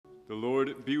The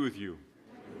Lord be with you.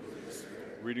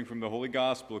 Reading from the Holy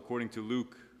Gospel according to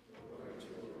Luke.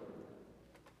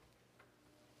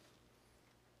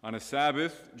 On a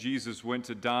Sabbath, Jesus went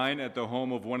to dine at the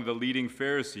home of one of the leading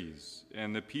Pharisees,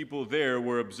 and the people there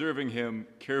were observing him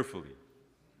carefully.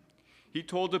 He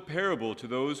told a parable to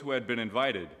those who had been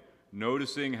invited,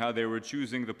 noticing how they were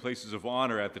choosing the places of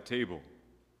honor at the table.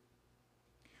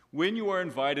 When you are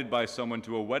invited by someone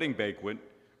to a wedding banquet,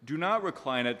 do not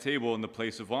recline at table in the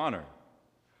place of honor.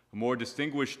 A more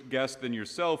distinguished guest than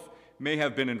yourself may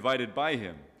have been invited by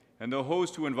him, and the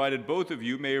host who invited both of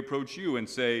you may approach you and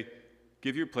say,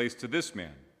 "Give your place to this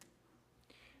man."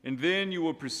 And then you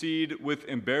will proceed with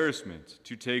embarrassment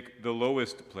to take the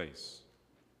lowest place.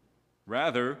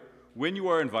 Rather, when you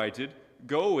are invited,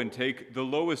 go and take the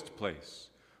lowest place,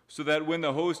 so that when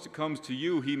the host comes to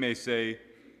you, he may say,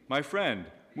 "My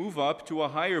friend, move up to a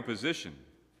higher position."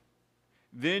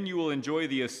 Then you will enjoy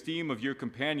the esteem of your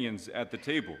companions at the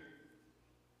table.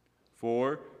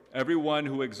 For everyone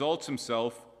who exalts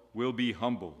himself will be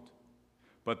humbled,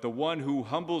 but the one who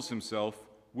humbles himself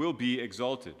will be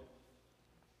exalted.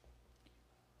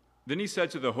 Then he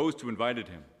said to the host who invited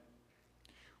him,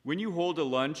 "When you hold a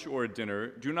lunch or a dinner,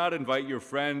 do not invite your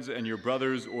friends and your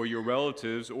brothers or your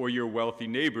relatives or your wealthy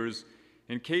neighbors,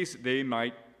 in case they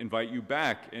might invite you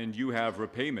back and you have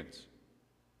repayment.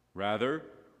 Rather,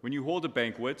 when you hold a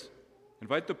banquet,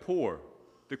 invite the poor,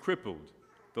 the crippled,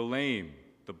 the lame,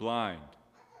 the blind.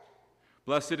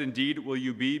 Blessed indeed will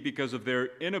you be because of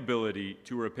their inability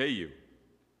to repay you,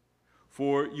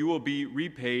 for you will be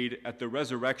repaid at the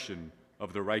resurrection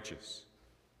of the righteous."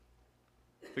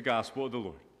 The Gospel of the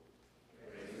Lord.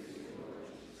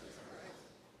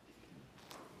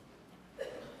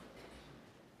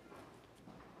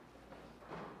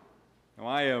 Now,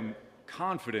 I am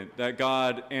confident that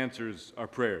God answers our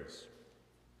prayers.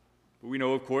 But we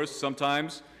know, of course,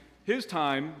 sometimes his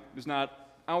time is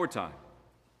not our time.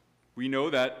 We know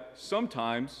that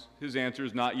sometimes his answer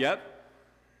is not yet,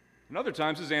 and other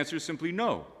times his answer is simply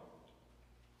no.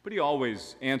 But he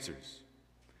always answers.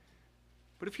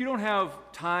 But if you don't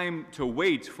have time to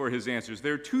wait for his answers,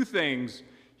 there are two things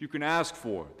you can ask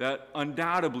for that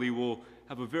undoubtedly will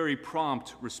have a very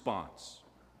prompt response: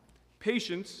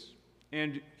 patience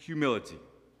and humility.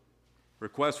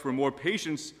 Requests for more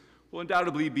patience will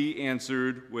undoubtedly be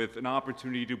answered with an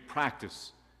opportunity to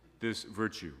practice this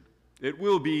virtue. It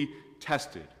will be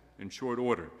tested in short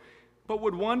order. But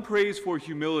when one prays for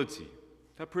humility,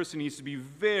 that person needs to be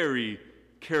very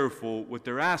careful what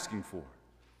they're asking for,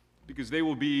 because they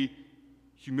will be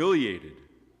humiliated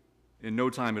in no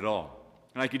time at all.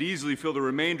 And I could easily fill the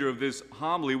remainder of this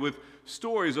homily with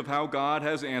stories of how God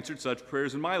has answered such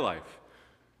prayers in my life.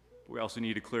 We also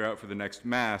need to clear out for the next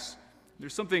Mass.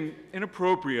 There's something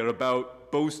inappropriate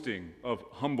about boasting of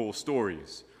humble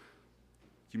stories.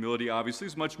 Humility, obviously,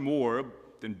 is much more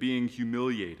than being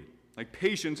humiliated. Like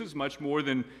patience is much more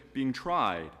than being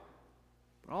tried.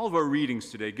 But all of our readings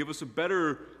today give us a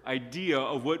better idea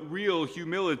of what real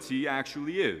humility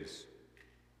actually is.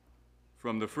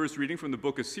 From the first reading from the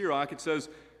book of Sirach, it says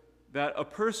that a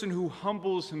person who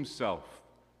humbles himself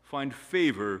finds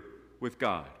favor with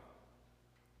God.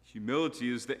 Humility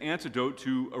is the antidote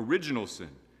to original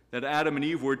sin, that Adam and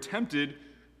Eve were tempted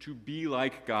to be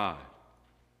like God.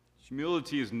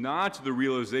 Humility is not the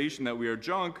realization that we are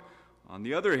junk. On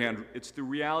the other hand, it's the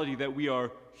reality that we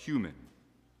are human,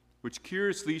 which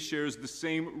curiously shares the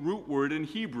same root word in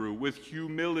Hebrew with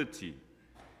humility,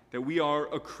 that we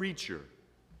are a creature,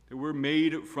 that we're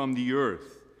made from the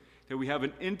earth, that we have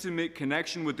an intimate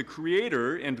connection with the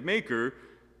Creator and Maker,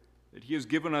 that He has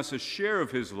given us a share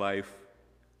of His life,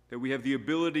 that we have the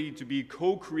ability to be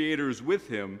co-creators with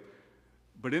Him,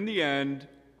 but in the end,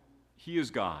 He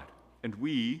is God, and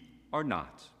we are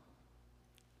not.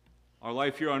 Our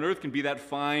life here on earth can be that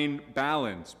fine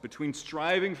balance between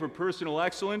striving for personal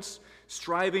excellence,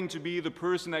 striving to be the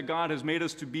person that God has made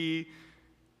us to be,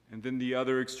 and then the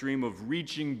other extreme of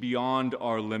reaching beyond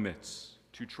our limits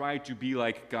to try to be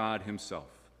like God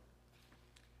Himself.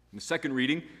 In the second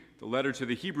reading, the letter to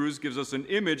the Hebrews gives us an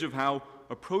image of how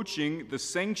approaching the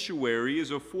sanctuary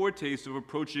is a foretaste of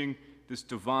approaching this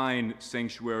divine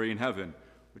sanctuary in heaven,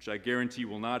 which I guarantee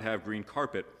will not have green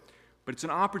carpet. But it's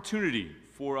an opportunity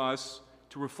for us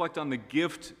to reflect on the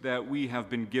gift that we have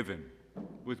been given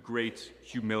with great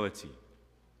humility.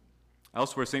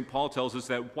 Elsewhere, St. Paul tells us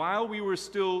that while we were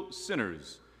still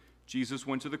sinners, Jesus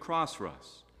went to the cross for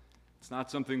us. It's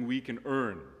not something we can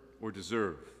earn or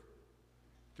deserve.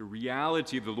 The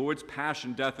reality of the Lord's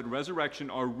passion, death, and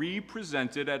resurrection are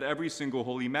represented at every single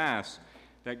Holy Mass,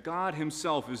 that God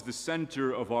Himself is the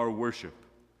center of our worship.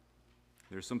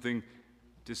 There's something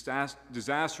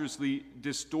disastrously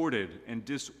distorted and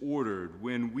disordered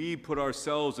when we put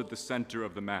ourselves at the center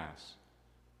of the Mass.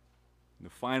 In the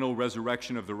final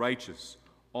resurrection of the righteous,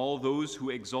 all those who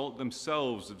exalt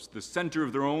themselves as the center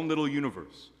of their own little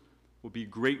universe will be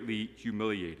greatly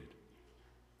humiliated.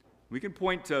 We can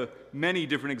point to many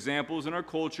different examples in our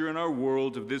culture and our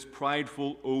world of this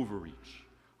prideful overreach,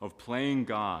 of playing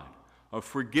God, of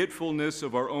forgetfulness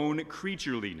of our own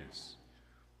creatureliness.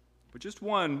 But just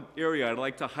one area I'd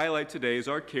like to highlight today is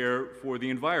our care for the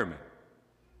environment.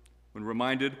 When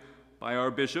reminded by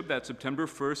our bishop that September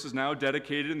 1st is now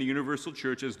dedicated in the Universal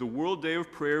Church as the World Day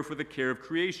of Prayer for the Care of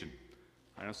Creation,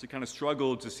 I honestly kind of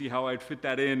struggled to see how I'd fit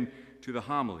that in to the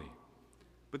homily.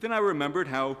 But then I remembered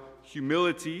how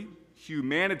humility,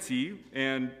 humanity,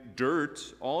 and dirt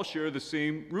all share the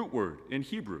same root word in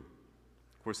Hebrew.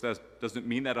 Of course, that doesn't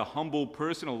mean that a humble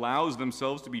person allows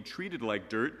themselves to be treated like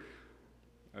dirt.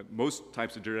 Most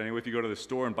types of dirt, anyway. If you go to the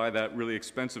store and buy that really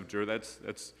expensive dirt,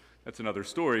 that's another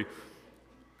story.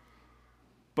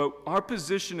 But our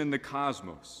position in the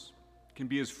cosmos can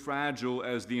be as fragile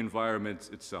as the environment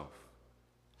itself.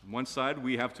 On one side,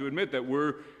 we have to admit that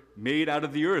we're made out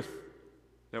of the earth,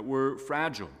 that we're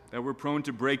fragile, that we're prone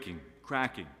to breaking,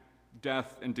 cracking,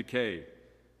 death, and decay.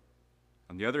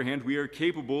 On the other hand, we are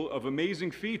capable of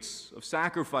amazing feats of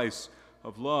sacrifice,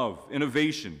 of love,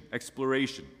 innovation,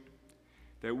 exploration.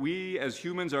 That we as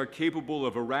humans are capable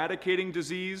of eradicating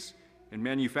disease and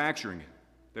manufacturing it.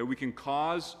 That we can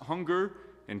cause hunger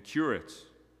and cure it.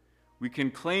 We can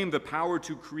claim the power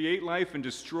to create life and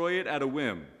destroy it at a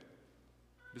whim.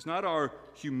 It's not our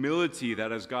humility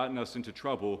that has gotten us into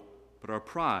trouble, but our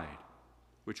pride,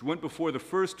 which went before the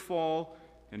first fall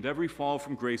and every fall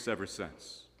from grace ever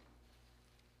since.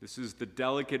 This is the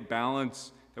delicate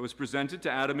balance that was presented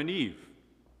to Adam and Eve,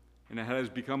 and it has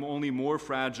become only more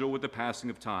fragile with the passing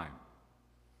of time.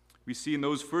 We see in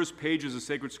those first pages of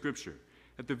sacred scripture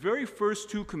that the very first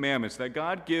two commandments that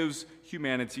God gives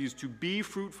humanity is to be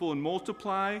fruitful and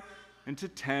multiply and to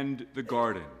tend the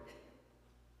garden.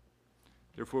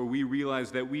 Therefore, we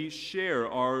realize that we share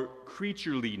our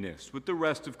creatureliness with the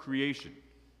rest of creation.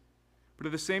 But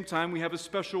at the same time, we have a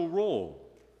special role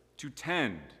to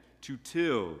tend, to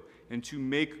till, and to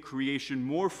make creation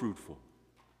more fruitful.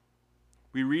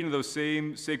 We read in those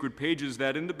same sacred pages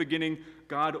that in the beginning,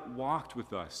 God walked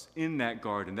with us in that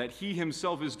garden, that he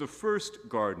himself is the first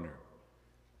gardener,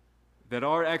 that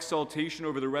our exaltation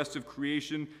over the rest of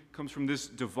creation comes from this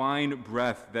divine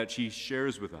breath that he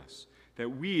shares with us, that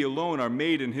we alone are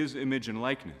made in his image and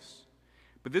likeness.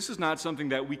 But this is not something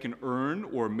that we can earn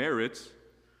or merit.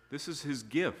 This is his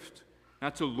gift,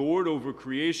 not to lord over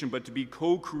creation, but to be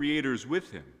co-creators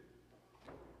with him.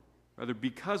 Rather,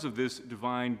 because of this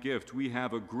divine gift, we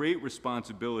have a great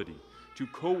responsibility to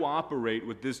cooperate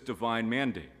with this divine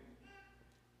mandate.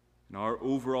 And our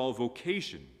overall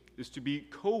vocation is to be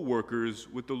co-workers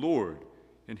with the Lord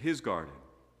in his garden.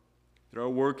 That our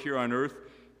work here on earth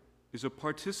is a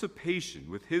participation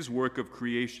with his work of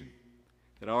creation.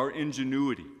 That our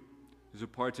ingenuity is a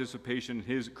participation in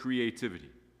his creativity.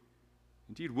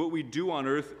 Indeed, what we do on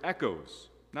earth echoes,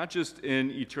 not just in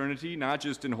eternity, not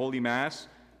just in Holy Mass,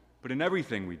 but in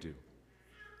everything we do.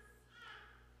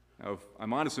 Now, if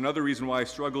I'm honest, another reason why I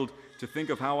struggled to think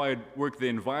of how I'd work the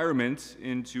environment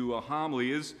into a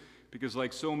homily is because,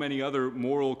 like so many other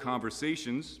moral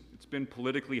conversations, it's been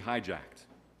politically hijacked.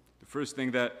 The first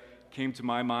thing that came to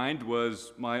my mind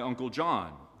was my Uncle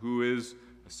John, who is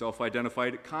a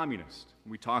self-identified communist.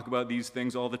 We talk about these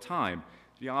things all the time.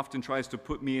 He often tries to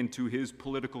put me into his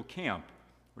political camp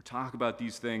or talk about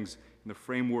these things in the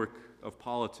framework of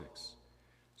politics.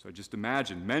 So I just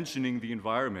imagine mentioning the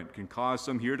environment can cause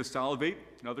some here to salivate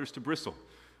and others to bristle.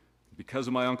 Because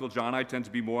of my Uncle John, I tend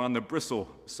to be more on the bristle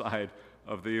side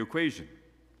of the equation.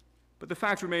 But the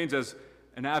fact remains, as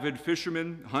an avid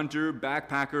fisherman, hunter,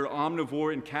 backpacker,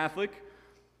 omnivore, and Catholic,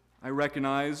 I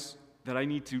recognize that I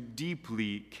need to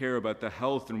deeply care about the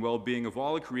health and well-being of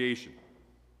all of creation,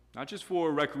 not just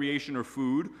for recreation or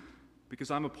food,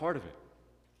 because I'm a part of it.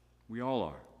 We all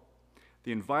are.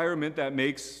 The environment that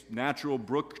makes natural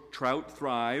brook trout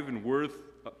thrive and worth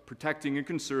protecting and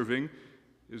conserving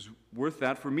is worth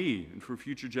that for me and for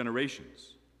future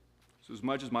generations. So as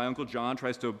much as my Uncle John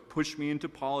tries to push me into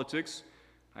politics,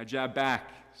 I jab back,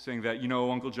 saying that,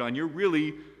 Uncle John, you're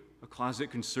really a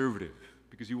closet conservative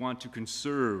because you want to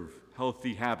conserve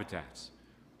healthy habitats.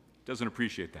 Doesn't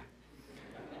appreciate that.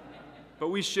 But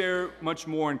we share much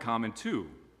more in common, too,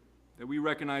 that we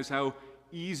recognize how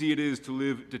easy it is to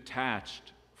live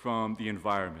detached from the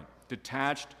environment,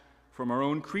 detached from our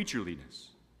own creatureliness.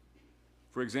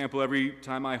 For example, every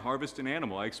time I harvest an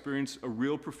animal, I experience a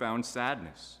real profound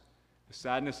sadness. the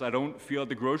sadness I don't feel at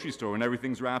the grocery store when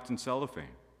everything's wrapped in cellophane.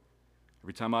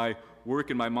 Every time I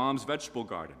work in my mom's vegetable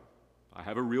garden, I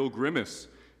have a real grimace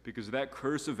because of that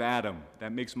curse of Adam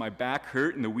that makes my back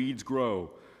hurt and the weeds grow.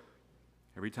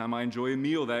 Every time I enjoy a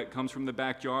meal that comes from the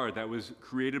backyard that was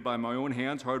created by my own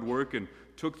hands, hard work, and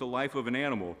took the life of an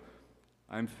animal,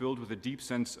 I'm filled with a deep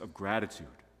sense of gratitude,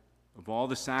 of all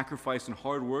the sacrifice and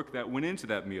hard work that went into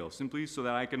that meal simply so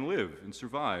that I can live and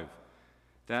survive,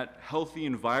 that healthy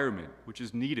environment which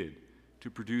is needed to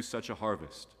produce such a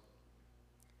harvest.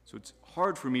 So it's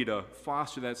hard for me to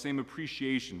foster that same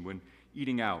appreciation when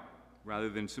eating out, rather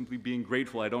than simply being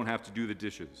grateful I don't have to do the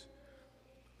dishes.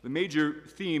 The major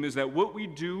theme is that what we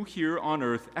do here on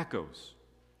earth echoes,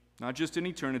 not just in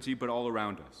eternity, but all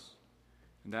around us.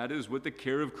 And that is what the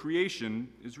care of creation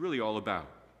is really all about.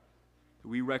 That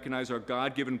we recognize our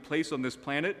God-given place on this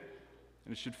planet,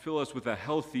 and it should fill us with a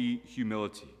healthy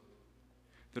humility.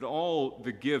 That all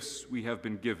the gifts we have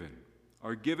been given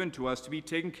are given to us to be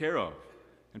taken care of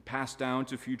and passed down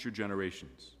to future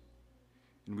generations.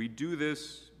 And we do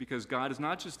this because God is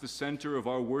not just the center of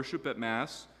our worship at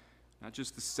Mass, not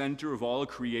just the center of all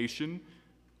creation,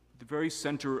 but the very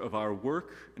center of our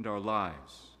work and our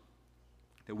lives.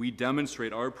 That we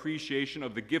demonstrate our appreciation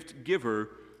of the gift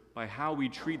giver by how we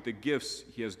treat the gifts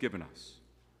he has given us.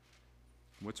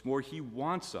 And what's more, he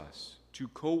wants us to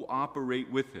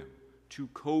cooperate with him, to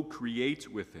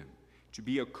co-create with him, to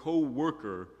be a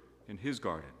co-worker in his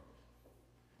garden.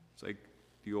 It's like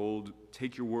the old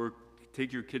take your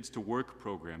kids to work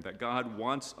program, that God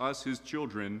wants us, his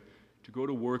children, to go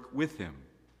to work with him,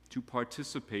 to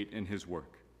participate in his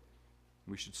work.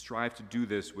 And we should strive to do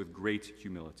this with great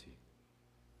humility.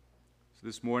 So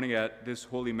this morning at this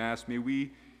Holy Mass, may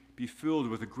we be filled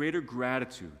with a greater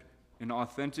gratitude and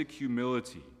authentic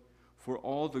humility for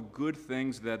all the good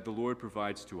things that the Lord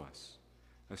provides to us,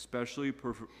 especially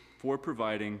for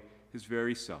providing his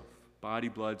very self, body,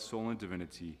 blood, soul, and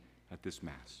divinity at this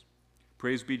Mass.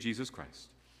 Praise be Jesus Christ,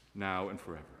 now and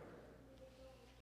forever.